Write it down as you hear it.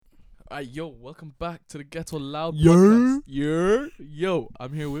Yo, welcome back to the Ghetto Loud Yo. podcast. Yo,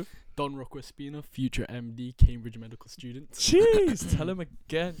 I'm here with Don Rockwespina, future MD, Cambridge medical student. Jeez. Tell him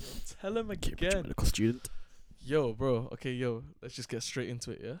again. Tell him Cambridge again. medical student. Yo, bro. Okay, yo, let's just get straight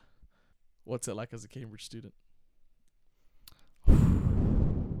into it, yeah? What's it like as a Cambridge student?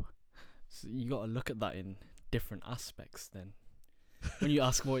 So you gotta look at that in different aspects then. When you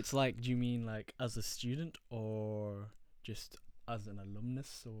ask what it's like, do you mean like as a student or just as an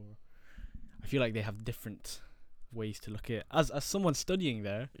alumnus? Or I feel like they have different ways to look at it. As someone studying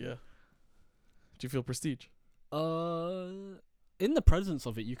there, Yeah. Do you feel prestige? in the presence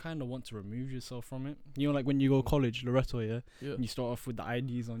of it, you kind of want to remove yourself from it. You know, like when you go college, Loretto, yeah? Yeah. And you start off with the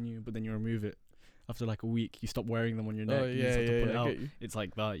IDs on you, but then you remove it. After like a week, you stop wearing them on your neck. Oh, You yeah, just have to yeah, pull it I out. get you. It's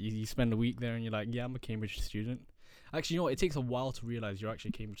like that. You spend a week there and you're like, yeah, I'm a Cambridge student. Actually, you know what? It takes a while to realize you're actually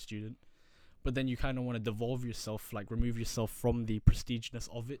a Cambridge student. But then you kind of want to devolve yourself, like remove yourself from the prestigeness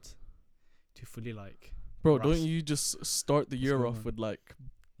of it to fully like Bro, grasp don't you just start the what's year going off on. with like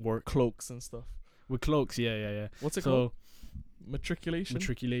work cloaks and stuff? with cloaks. Yeah. What's it So called? Matriculation?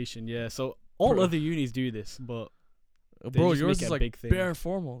 matriculation, yeah. So all Bro. other unis do this, but they Bro, just yours make it is a like big thing. bare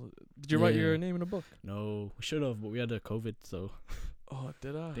formal. Did you write Yeah. your name in a book? No, we should have, but we had a COVID, so Oh,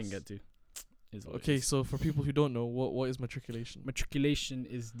 did I? didn't get to. Is what it Okay, is. so for people who don't know, what is matriculation? Matriculation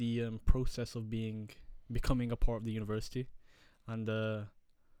is the process of becoming a part of the university, and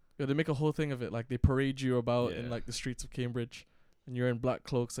Yeah, they make a whole thing of it. Like they parade you about in Yeah. like the streets of Cambridge, and you're in black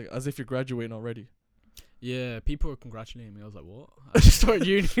cloaks, like as if you're graduating already. yeah, people were congratulating me. I was like, what? I just started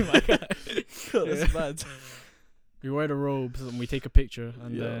uni, my guy. That's mad. We wear the robes and we take a picture,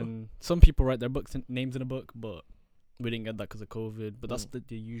 and Yeah. then some people write their names in a book, but we didn't get that because of COVID. But that's the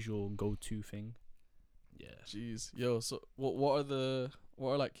usual go-to thing. Yeah. Jeez, yo. So what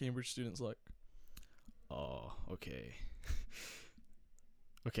are like Cambridge students like? Oh, okay.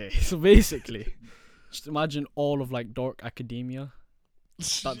 Okay, so basically, just imagine all of like dark academia.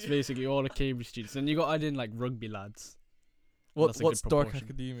 That's basically all the Cambridge students, and you got add in like rugby lads. That's a good What's dark proportion.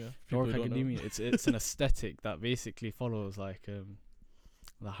 academia? People Dark who don't know. academia. It's an aesthetic that basically follows like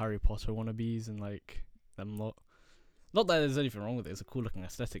the Harry Potter wannabes and like them lot. Not that there's anything wrong with it. It's a cool looking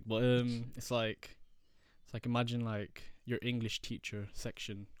aesthetic, but it's like imagine like your English teacher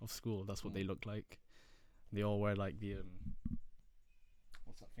section of school. That's what they look like. They all wear like the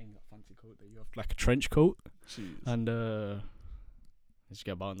what's that thing? That fancy coat that you have, like a trench coat, Jeez. and they just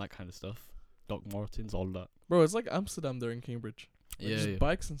get about in that kind of stuff. Doc Martens, all that. Bro, it's like Amsterdam there in Cambridge. Like Yeah, just yeah.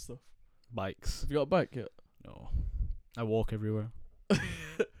 bikes and stuff. Bikes. Have you got a bike yet? No, I walk everywhere.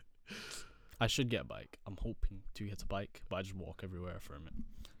 I should get a bike. I'm hoping to get a bike, but I just walk everywhere for a minute.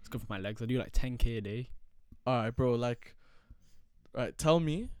 It's good for my legs. I do like 10k a day. Alright, bro. Like, right. Tell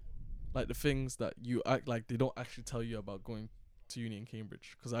me, like the things that you act like they don't actually tell you about going to uni in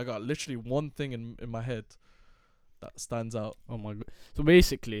Cambridge. Because I got literally one thing in my head that stands out. Oh my god. So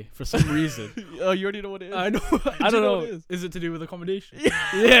basically, for some reason, Oh, you already know what it is. I know. I Do you don't know know. what it is? Is it to do with accommodation?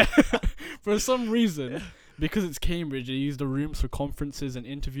 Yeah. For some reason, because it's Cambridge, they use the rooms for conferences and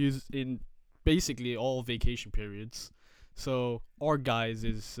interviews in basically all vacation periods. So our guys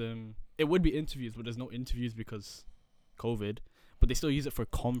is it would be interviews, but there's no interviews because COVID. But they still use it for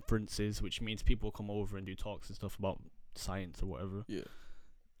conferences, which means people come over and do talks and stuff about science or whatever. Yeah.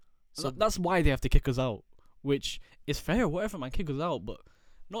 So that's why they have to kick us out, which is fair, whatever, man, kick us out, but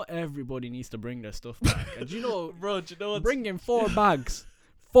not everybody needs to bring their stuff back. And do you know, bro, do you know what's bring in 4 bags,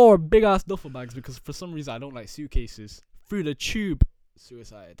 4 big ass duffel bags, because for some reason I don't like suitcases. Through the tube,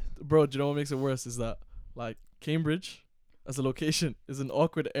 suicide. Bro, do you know what makes it worse is that like Cambridge as a location is an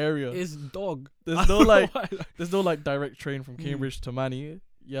awkward area. It's dog. There's no like Why? there's no like direct train from Mm. Cambridge to Manny.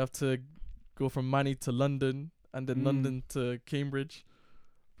 You have to go from Manny to London and then London to Cambridge.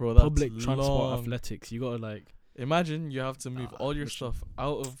 Bro, that's Public transport long. athletics. You gotta like. Imagine you have to move all your which- stuff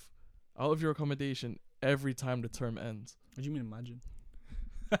out of your accommodation every time the term ends. What do you mean? Imagine.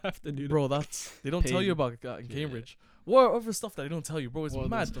 I have to do that. Bro, that's they don't tell you Pain. about that in Yeah. Cambridge. What are other stuff that they don't tell you, bro? It's What other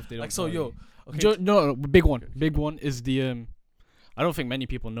mad. stuff they don't Like so, tell yo, you? okay. No, big one. Okay. Big one is the I don't think many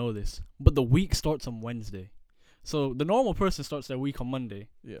people know this, but the week starts on Wednesday. So the normal person starts their week on Monday.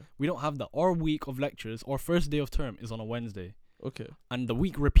 Yeah. We don't have that. Our week of lectures, our first day of term is on a Wednesday. Okay. And the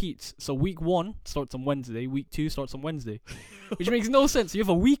week repeats. So week 1 starts on Wednesday, week 2 starts on Wednesday. Which makes no sense. You have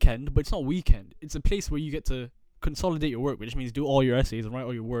a weekend, but it's not a weekend. It's a place where you get to consolidate your work, which means do all your essays and write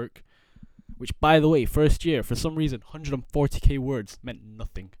all your work. Which, by the way, first year, for some reason, 140k words meant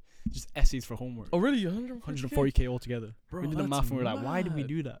nothing. Just essays for homework. Oh really? 140? 140k altogether. Bro, We did the that's math and we were like, why did we mad.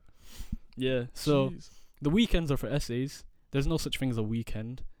 do that? Yeah, so Jeez. the weekends are for essays. There's no such thing as a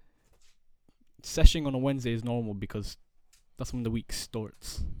weekend. Seshing on a Wednesday is normal because that's when the week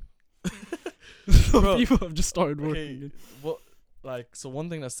starts. So Bro, people have just started working. Okay, what? Like, so one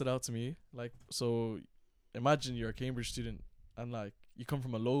thing that stood out to me, like, so imagine you're a Cambridge student and like you come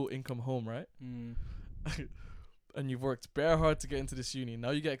from a low income home, right? Mm. And you've worked bare hard to get into this uni.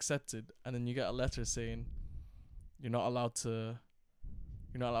 Now you get accepted, and then you get a letter saying you're not allowed to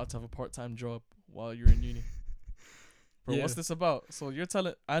have a part-time job while you're in uni. Bro, Yeah. what's this about? So you're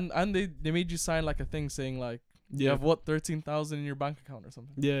telling, and they made you sign like a thing saying like you Yeah. have what, 13,000 in your bank account or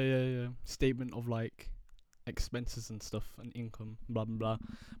something. Yeah. Statement of like expenses and stuff and income, blah blah blah.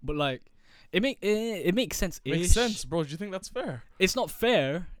 But like, it makes sense. Makes sense, bro. Do you think that's fair? It's not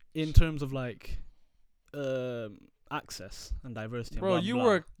fair in terms of like, access and diversity. Bro, and blah, you blah.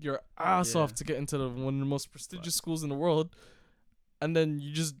 work your ass Yeah. off to get into one of the most prestigious schools in the world, and then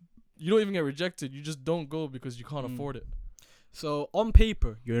you don't even get rejected. You just don't go because you can't afford it. So on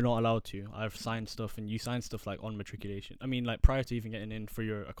paper, you're not allowed to. I've signed stuff, and you sign stuff like on matriculation. I mean, like prior to even getting in for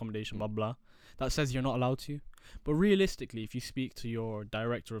your accommodation, blah blah. That says you're not allowed to. But realistically, if you speak to your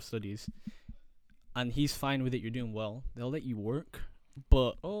director of studies, and he's fine with it, you're doing well, they'll let you work.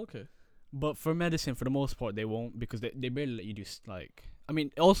 But Oh, okay. But for medicine, for the most part, they won't, because they barely let you do like. I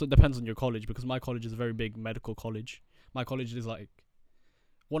mean, it also depends on your college, because my college is a very big medical college. My college is like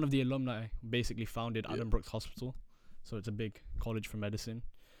one of the alumni basically founded Yeah. Adam Brooks Hospital, so it's a big college for medicine.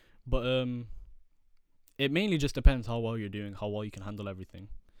 But it mainly just depends how well you're doing, how well you can handle everything.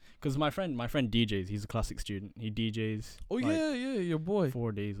 Because my friend DJs. He's a classic student. He DJs. Oh like, yeah, your boy.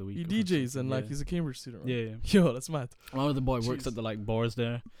 4 days a week. He or DJs something, and like yeah. he's a Cambridge student, right? Yeah. Yo, that's mad. My other boy works Jeez. at the like bars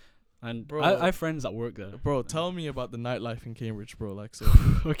there, and Bro. I have friends that work there. Bro, tell me about the nightlife in Cambridge, bro. Like, so.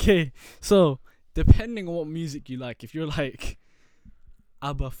 Okay, so depending on what music you like, if you're like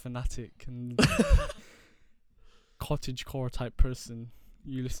ABBA fanatic and cottagecore type person,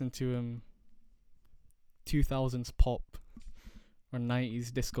 you listen to 2000s pop or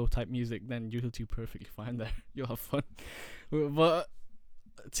 90s disco type music, then you'll do perfectly fine there. You'll have fun. But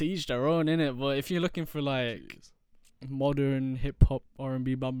to each their own, innit? But if you're looking for like Jeez. modern hip hop,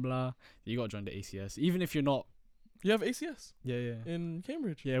 R&B, blah blah, you gotta join the ACS. Even if you're not. You have ACS Yeah. in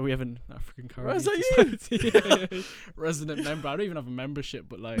Cambridge. Yeah, we have an African Right, is Caribbean that you? Society. Yeah. Resident member. I don't even have a membership,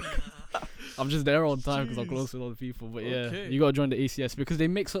 but like, I'm just there all the time because I'm Jeez. close with all the people. But yeah, Okay. you gotta join the ACS because they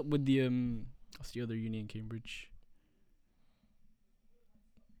mix up with the what's the other uni in Cambridge?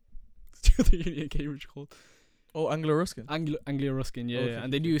 What's the other uni in Cambridge called? Oh, Anglo-Ruskin. Anglo-Ruskin, yeah, Okay, yeah.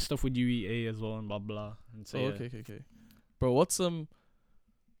 And they okay. do stuff with UEA as well and blah blah. And so Oh, yeah. okay. Bro, what's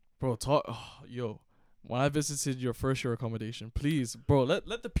bro, talk. Oh, yo, when I visited your first year accommodation, please, bro,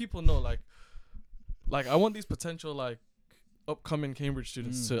 let the people know, like I want these potential like upcoming Cambridge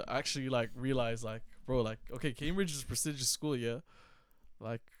students to actually like realize, like, bro, like, okay, Cambridge is a prestigious school, yeah,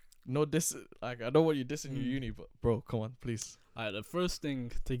 like, no diss, like, I know what you're dissing your uni, but bro, come on, please. Alright, the first thing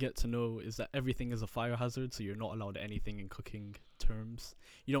to get to know is that everything is a fire hazard, so you're not allowed anything in cooking terms.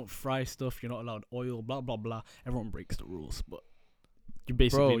 You don't fry stuff, you're not allowed oil, blah blah blah. Everyone breaks the rules, but you're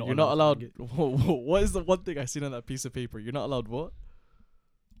basically Bro, you're not to allowed. bring What is the one thing I seen on that piece of paper? You're not allowed what?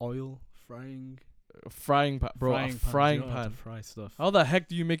 oil, frying, A frying pan, bro. frying A pan. frying You're not allowed pan. to fry stuff. How the heck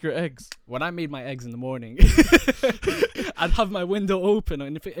do you make your eggs? When I made my eggs in the morning, I'd have my window open,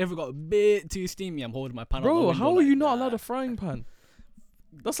 and if it ever got a bit too steamy, I'm holding my pan. out Bro, the window how are like you not that. allowed a frying pan?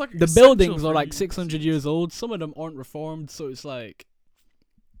 That's like The essential buildings are for like you. 600 years old. Some of them aren't reformed, so it's like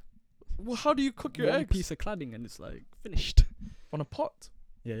Well, how do you cook your one eggs? piece of cladding, and it's like finished. On a pot?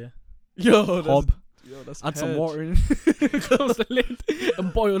 Yeah. Yo, that's, Hob. yo, that's Add some hedge. water in, close the lid,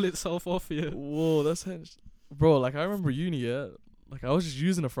 and boil itself off. Yeah. Whoa, that's hedge. Bro, like I remember uni, yeah. Like I was just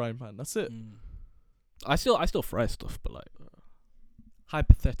using a frying pan. That's it. I still fry stuff, but like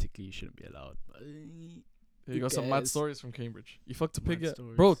hypothetically, you shouldn't be allowed. But, Yeah, you got some mad guess. stories from Cambridge. You fucked a Mad pig yet?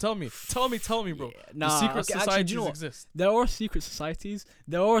 stories. Bro, tell me, bro. Yeah, The secret okay, societies actually, do you know what? exist. There are secret societies.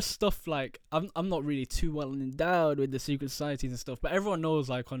 There are stuff like I'm not really too well endowed with the secret societies and stuff, but everyone knows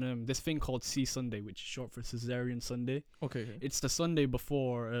like on this thing called C Sunday, which is short for Caesarean Sunday. Okay. It's the Sunday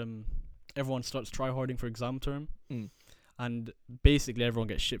before everyone starts tryharding for exam term. And basically everyone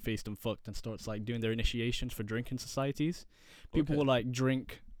gets shit-faced and fucked and starts like doing their initiations for drinking societies. People Okay. will like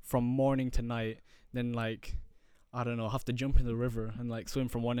drink from morning to night, then like I don't know, have to jump in the river and like swim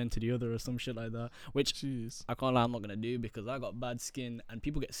from one end to the other or some shit like that. Which Jeez. I can't lie, I'm not gonna do because I got bad skin and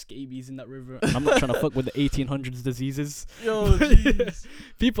people get scabies in that river. And I'm not trying to fuck with the 1800s diseases. Yo, jeez.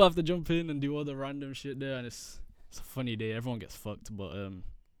 People have to jump in and do all the random shit there, and it's a funny day. Everyone gets fucked, but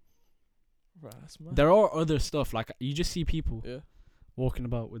Right, that's mad. there are other stuff like you just see people Yeah. walking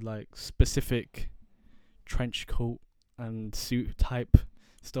about with like specific trench coat and suit type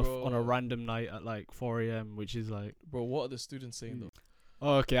stuff on a Bro. random night at like 4 a.m, which is like Bro, what are the students saying though?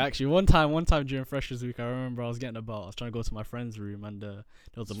 Oh, okay. Actually, one time during Freshers Week, I remember I was trying to go to my friend's room, and there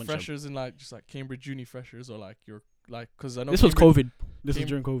was a bunch of. Freshers in like just like Cambridge Uni freshers, or like you're like, because I know This was Cambridge- COVID. This was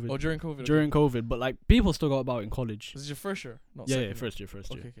during COVID. Oh, during COVID. Okay. During COVID, but like people still got about in college. This is your first year, not Yeah, second yeah, year. first year.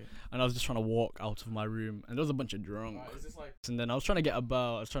 Okay, okay. And I was just trying to walk out of my room, and there was a bunch of drunk. Is this like? And then I was trying to get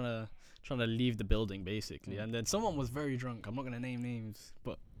about. I was trying to leave the building basically, Mm. and then someone was very drunk. I'm not gonna name names,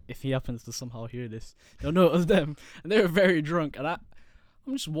 but if he happens to somehow hear this, they'll know it was them. And they were very drunk, and I'm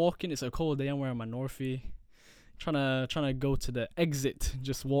just walking. It's a cold day. I'm wearing my Northie, trying to go to the exit.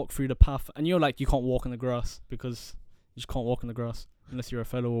 Just walk through the path, and you're like, you can't walk in the grass because you just can't walk in the grass unless you're a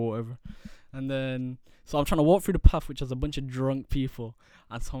fellow or whatever. And then so I'm trying to walk through the path, which has a bunch of drunk people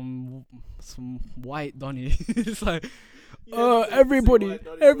and some white Donny. It's like, oh,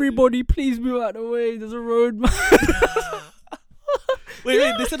 everybody, please move out the way. There's a road, man.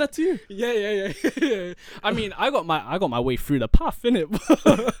 Wait, they said that to you? Yeah. I mean, I got my way through the path, innit?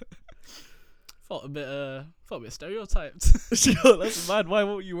 felt a bit stereotyped. Yo, that's mad. Why?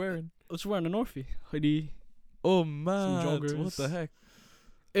 What were you wearing? I was wearing a Northie hoodie. Oh man, joggers. what the heck?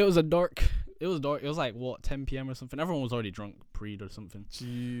 It was dark. It was like what 10 p.m. or something. Everyone was already drunk, preed or something.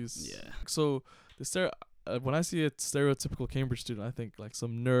 Jeez. Yeah. So when I see a stereotypical Cambridge student, I think like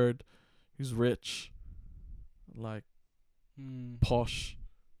some nerd who's rich, like posh.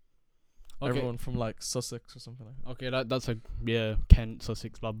 Okay. Everyone from like Sussex or something like that. Okay, that's Kent,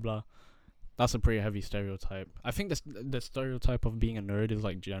 Sussex, blah blah. That's a pretty heavy stereotype. I think the stereotype of being a nerd is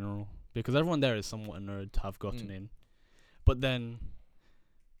like general because everyone there is somewhat a nerd to have gotten in, but then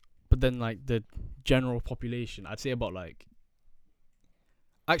like the general population, I'd say about like.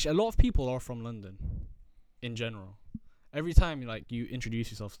 Actually, a lot of people are from London, in general. Every time like you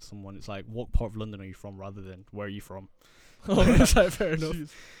introduce yourself to someone, it's like, what part of London are you from, rather than where are you from. It's like, fair enough. Jeez.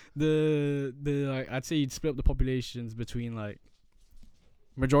 The like I'd say you'd split up the populations between like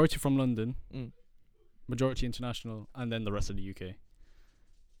majority from London, majority international, and then the rest of the UK.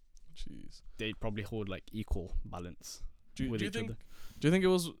 Jeez. They'd probably hold like equal balance with each other. Do you think it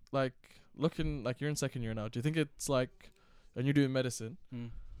was like looking like you're in second year now? Do you think it's like, and you're doing medicine? Do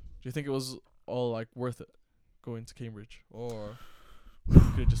you think it was all like worth it going to Cambridge, or you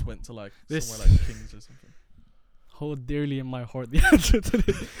could have just went to like somewhere like King's or something? Hold dearly in my heart the answer to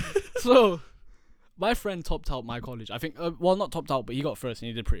this. So, my friend topped out my college. I think, well, not topped out, but he got first and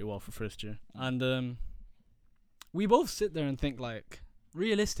he did pretty well for first year. And we both sit there and think like,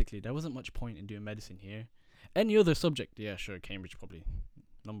 realistically, there wasn't much point in doing medicine here. Any other subject, yeah, sure, Cambridge probably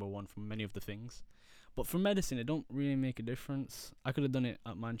number one for many of the things. But for medicine, it don't really make a difference. I could have done it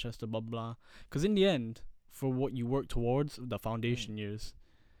at Manchester, blah, blah. Because in the end, for what you work towards, the foundation years,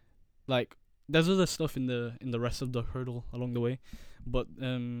 like, there's other stuff in the rest of the hurdle along the way. But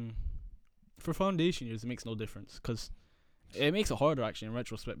for foundation years, it makes no difference. Because it makes it harder, actually, in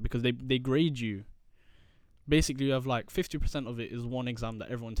retrospect. Because they grade you. Basically, you have, like, 50% of it is one exam that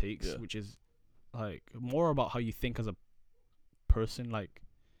everyone takes, which is, like, more about how you think as a person, like,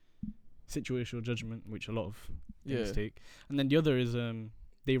 situational judgment, which a lot of things take. And then the other is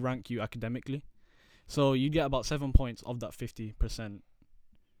they rank you academically. So you get about 7 points of that 50%.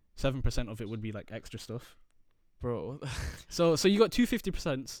 7% of it would be like extra stuff, bro. so you got two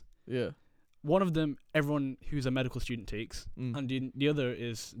 50%. Yeah. One of them everyone who's a medical student takes, and the other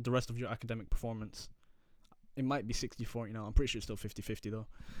is the rest of your academic performance. It might be 60-40 now. I'm pretty sure it's still 50-50 though.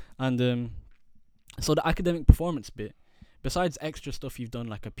 And so the academic performance bit, besides extra stuff you've done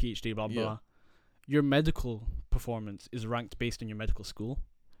like a PhD, blah blah, your medical performance is ranked based on your medical school.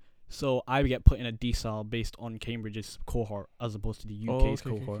 So I get put in a decile based on Cambridge's cohort as opposed to the UK's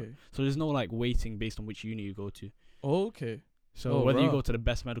cohort. Okay. So there's no like weighting based on which uni you go to. Oh, okay. So whether you go to the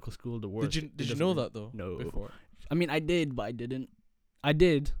best medical school, the worst. Did you know that though? No. Before? I mean, I did, but I didn't. I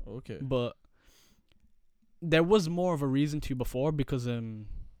did. Okay. But there was more of a reason to before because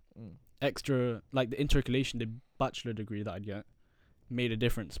extra like the intercalation, the bachelor degree that I'd get made a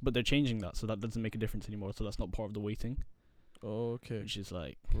difference. But they're changing that, so that doesn't make a difference anymore. So that's not part of the weighting. Okay. Which is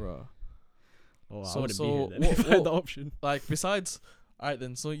like, bruh. Oh, I wouldn't be here then if I had the option. Like, besides, alright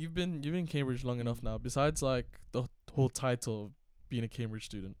then. So you've been in Cambridge long enough now. Besides, like the whole title of being a Cambridge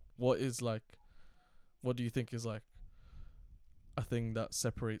student, what do you think is like a thing that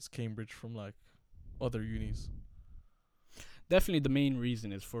separates Cambridge from like other unis? Definitely, the main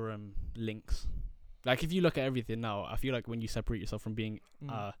reason is for links. Like, if you look at everything now, I feel like when you separate yourself from being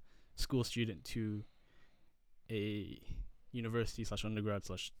a school student to a university / undergrad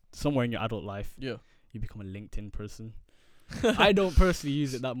 / somewhere in your adult life, you become a LinkedIn person. I don't personally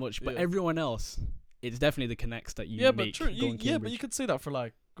use it that much, but everyone else, it's definitely the connects that you make. But true. But you could say that for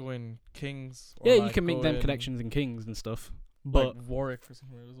like going Kings. Or you can make them connections in Kings and stuff. But like Warwick or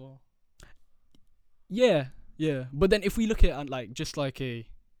something as well. yeah, yeah. But then if we look at it like just like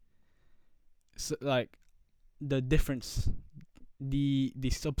like the difference, the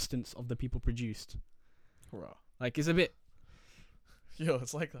substance of the people produced, Hurrah. like it's a bit. Yo,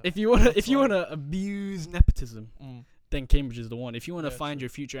 it's like that. If you wanna That's abuse nepotism, Mm. then Cambridge is the one. If you wanna Yeah, find true. your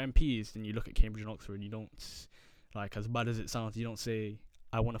future MPs, then you look at Cambridge and Oxford. You don't, like, as bad as it sounds, you don't say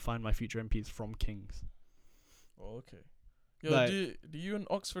I want to find my future MPs from King's. Oh, okay. Yo, Like- do you and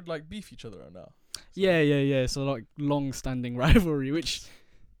Oxford like beef each other right now? Yeah. So like long-standing rivalry, which,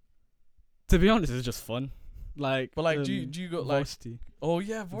 to be honest, is just fun. Like, But like, do you go like? varsity? Oh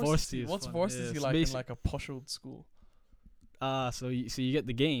yeah, Varsity varsity. is What's fun. varsity Yeah, so like in basic- like a posh old school? So you get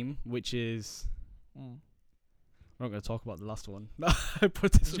the game, which is Mm. we're not gonna talk about the last one. I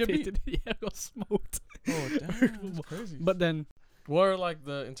participated. Yeah, I got smoked. Oh damn, that's crazy. But then, What are like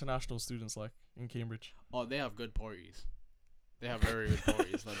the international students like in Cambridge? oh, they have good parties. They have very good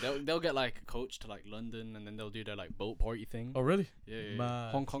parties. Like they'll get like a coach to like London, and then they'll do their like boat party thing. Oh really? Yeah.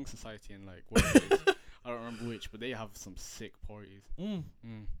 Mad. Hong Kong Society and like whatever it is. I don't remember which, but they have some sick parties. Mm.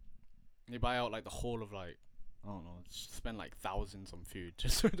 They buy out like the whole of like, I don't know, spend like thousands on food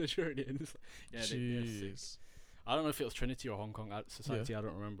just for the journey. And it's like, yeah, they're sick. Jeez. I don't know if it was Trinity or Hong Kong Society. I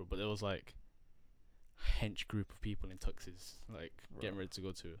don't remember, but there was like hench group of people in tuxes like getting ready to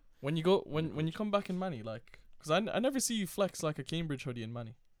go to. When you go when you come back in Manny, like, cause I never see you flex like a Cambridge hoodie in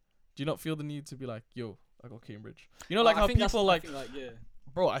Manny. Do you not feel the need to be like, yo, I got Cambridge? You know, like how people like, yeah.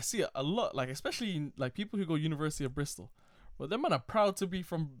 bro, I see it a lot, like especially in, like people who go University of Bristol, but them man are proud to be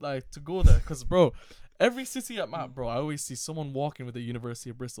from like to go there, cause bro, every city at map, bro, I always see someone walking with a University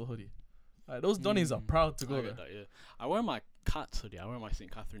of Bristol hoodie. Like those Donnies are proud to go I there. get that, yeah. I wear my Cats hoodie. I wear my St.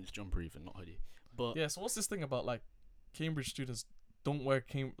 Catherine's jumper even, not hoodie. But Yeah, so what's this thing about like Cambridge students don't wear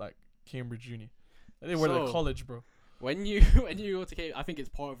Cambridge uni? They wear the So- college, bro. when you go to Cambridge, I think it's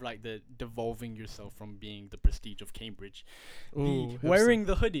part of like the devolving yourself from being the prestige of Cambridge. Ooh, hipster. Wearing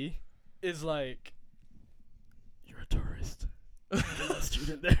the hoodie is like you're a tourist. You're not a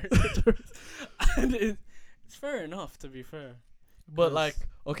student there. You're a tourist. And it's fair enough, to be fair. But 'cause like,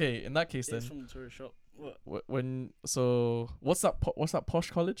 okay, in that case then, It's from the tourist shop. What? what's that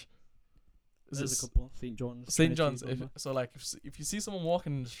posh college? Is There's it a couple. St. John's. St. Trinity, John's? blah, blah. So like, if you see someone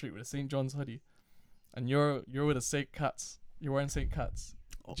walking in the street with a St. John's hoodie, and you're with a St. Cat's, you're wearing St. Cat's.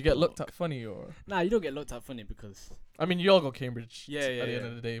 Did you get looked at funny or? Nah, you don't get looked at funny because I mean, you all go Cambridge. Yeah, at yeah, the end yeah.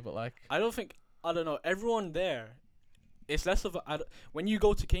 of the day, but like, I don't know. Everyone there, it's less of a. When you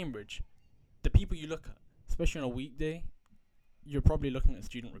go to Cambridge, the people you look at, especially on a weekday, you're probably looking at a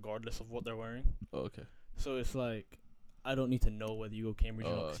student regardless of what they're wearing. oh, okay. So it's like, I don't need to know whether you go Cambridge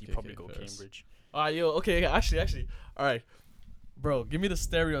or not, because you okay, probably okay, go fair. Cambridge. Yo, okay, actually, all right, bro, give me the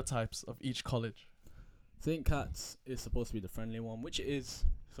stereotypes of each college. St. Cat's is supposed to be the friendly one, which it is.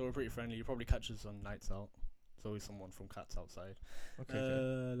 So we're pretty friendly. You probably catch us on nights out. There's always someone from Cat's outside. Okay,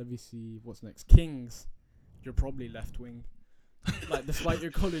 okay. Let me see what's next. King's, you're probably left wing. Like, despite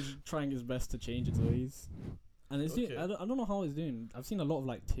your college trying its best to change its ways, and it's Okay. I don't know how it's doing. I've seen a lot of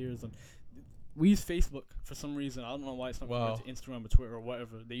like tears on. We use Facebook for some reason. I don't know why it's not Wow. going to Instagram or Twitter or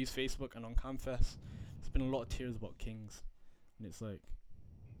whatever. They use Facebook, and on Camfest, there's been a lot of tears about Kings, and it's like,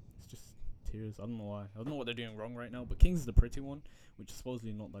 it's just tears. I don't know why. I don't know what they're doing wrong right now. But Kings is the pretty one, which is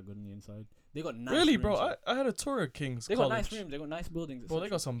supposedly not that good on the inside. They got nice Really, rooms, bro? like- I had a tour of King's they College. got nice rooms. They got nice buildings. Bro, they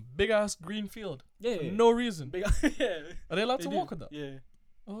etc. got some big ass green field yeah, for yeah. no reason. Big, yeah. Are they allowed They to do. walk on that? Yeah,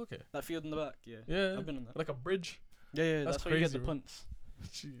 Oh, okay. that field in the back. Yeah, Yeah, I've been on that. like a bridge. Yeah, That's that's where you get crazy, the bro. punts.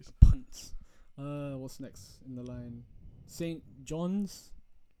 Jeez. Punts. What's next in the line? St. John's.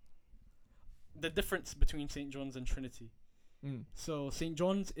 The difference between St. John's and Trinity. Mm. So St.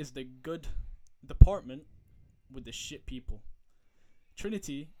 John's is the good department with the shit people.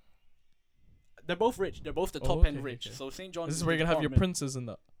 Trinity, they're both rich. They're both the Oh, top okay, end rich. okay. So St. John's This is the where you're gonna have your department- princes in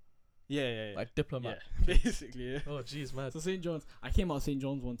that, Yeah. like diplomat. Yeah, basically. Yeah. Oh, jeez, man. So St. John's, I came out of St.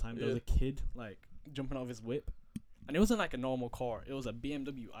 John's one time. There was a kid like jumping out of his whip, and it wasn't like a normal car. It was a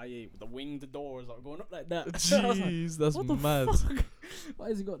BMW i8 with the winged doors that were going up like that. I was like, Jeez, that's what the mad. fuck? Why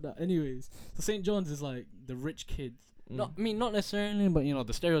has he got that? Anyways, so St. John's is like the rich kids. Mm. Not necessarily, but you know,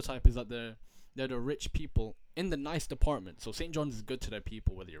 the stereotype is that they're the rich people in the nice department. So St. John's is good to their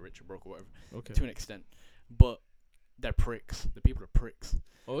people, whether you're rich or broke or whatever, Okay. to an extent. But they're pricks. The people are pricks.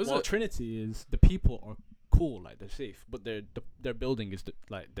 Oh, is While it? Trinity is the people are cool, like they're safe, but their building is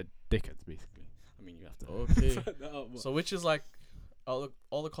like the dickheads basically. I mean, you have to. Okay. find that out, but- So which is like all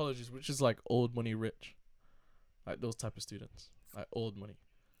the colleges, which is like old money rich, like those type of students, like old money,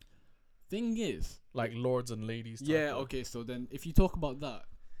 thing is, like lords and ladies. Type yeah, of- okay. So then, if you talk about that,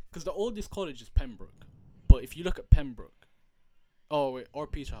 because the oldest college is Pembroke, but if you look at Pembroke, Oh wait, or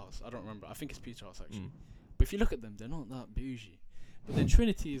Peach House. I don't remember. I think it's Peach House actually. Mm. But if you look at them, they're not that bougie. But then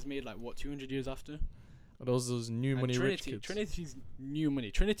Trinity is made like what 200 years after. Are those new And money rich Trinity, kids? Trinity's new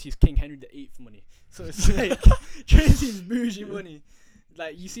money. Trinity's King Henry VIII money. So it's like Trinity's bougie money.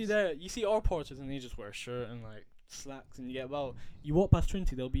 Like you see our porters and they just wear a shirt and like slacks and you get about. You walk past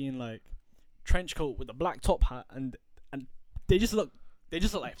Trinity, they'll be in like trench coat with a black top hat and they just look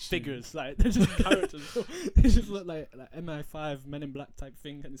like figures. Like they're just characters. They just look like MI5 Men in Black type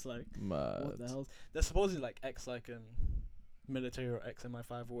thing, and it's like Mad. what the hell? They're supposedly like ex military or ex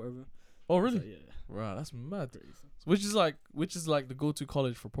MI5 or whatever. Oh really? So, yeah. Right, that's mad. Crazy. Which is like the go-to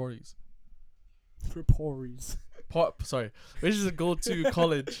college for parties. For Tories. Which is a go-to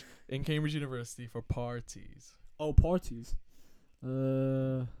college in Cambridge University for parties. Oh, parties.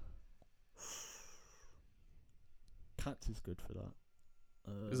 Cats is good for that.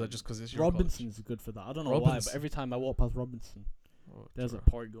 Is that just because it's your Robinson's good for that. I don't know why, but every time I walk past Robinson, college? there's a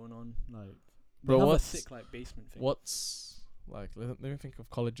party going on. Like, Bro, they have a what's- sick like basement thing. What's like? Let me think of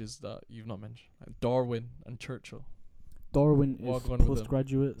colleges that you've not mentioned. Like Darwin and Churchill. Darwin Walk is on with them.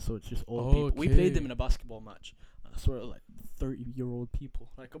 postgraduate, so it's just old people. We played them in a basketball match. And I swear, it was like 30-year-old people,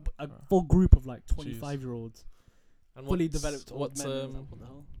 like a full group of like 25-year-olds, And fully what's- developed old What's men. I was like, what the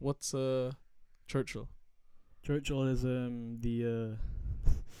hell? what's Churchill? Churchill is the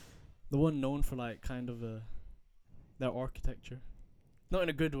one known for like kind of their architecture, not in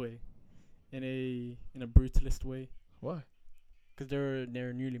a good way, in a brutalist way, Why? because they're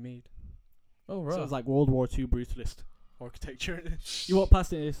newly made. Oh right. So it's like World War II brutalist architecture. You walk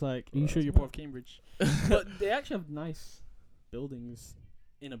past it, it's like, are you sure you're part of Cambridge? But they actually have nice buildings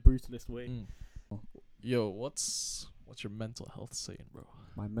in a brutalist way. Mm. Yo, what's your mental health saying, bro?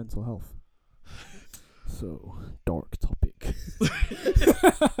 My mental health. So, dark topic.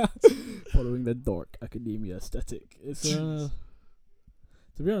 Following the dark academia aesthetic. It's to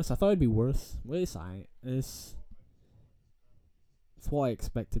be honest, I thought it'd be worse. Well, it's alright. It's what I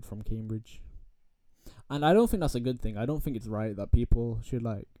expected from Cambridge. And I don't think that's a good thing. I don't think it's right that people should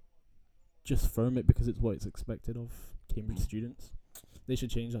like just firm it because it's what it's expected of Cambridge students. They should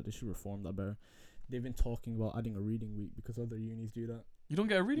change that. They should reform that better. They've been talking about adding a reading week because other unis do that. You don't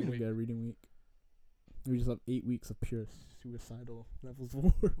get a We reading don't week. get a reading week. We just have 8 weeks of pure suicidal levels of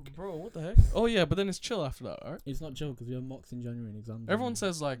work. Bro, what the heck? Oh yeah, but then it's chill after that, right? It's not chill because we have mocks in January and exams. Everyone in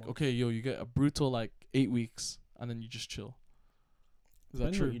says like, March. okay, yo, you get a brutal like 8 weeks and then you just chill. Is that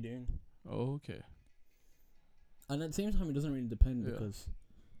Depends true? what you're doing. Oh, okay. And at the same time, it doesn't really depend Yeah. because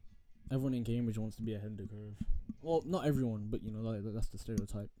everyone in Cambridge wants to be ahead of the curve. Well, not everyone, but you know, like, that's the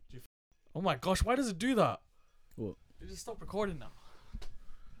stereotype. Oh my gosh, why does it do that? What? It just stop recording now.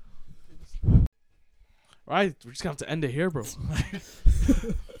 Right, we're just gonna have to end it here, bro.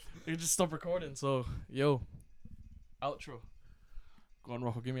 You just stop recording. So, yo, outro. Go on,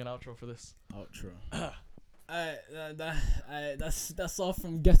 Rocco. Give me an outro for this. Outro. That's all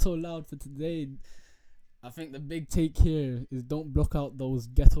from Ghetto Loud for today. I think the big take here is don't block out those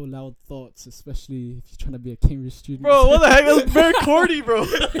Ghetto Loud thoughts, especially if you're trying to be a Cambridge student. Bro, what the heck? That was very corny, bro.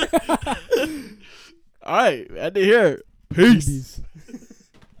 All right, end it here. Peace. Babies.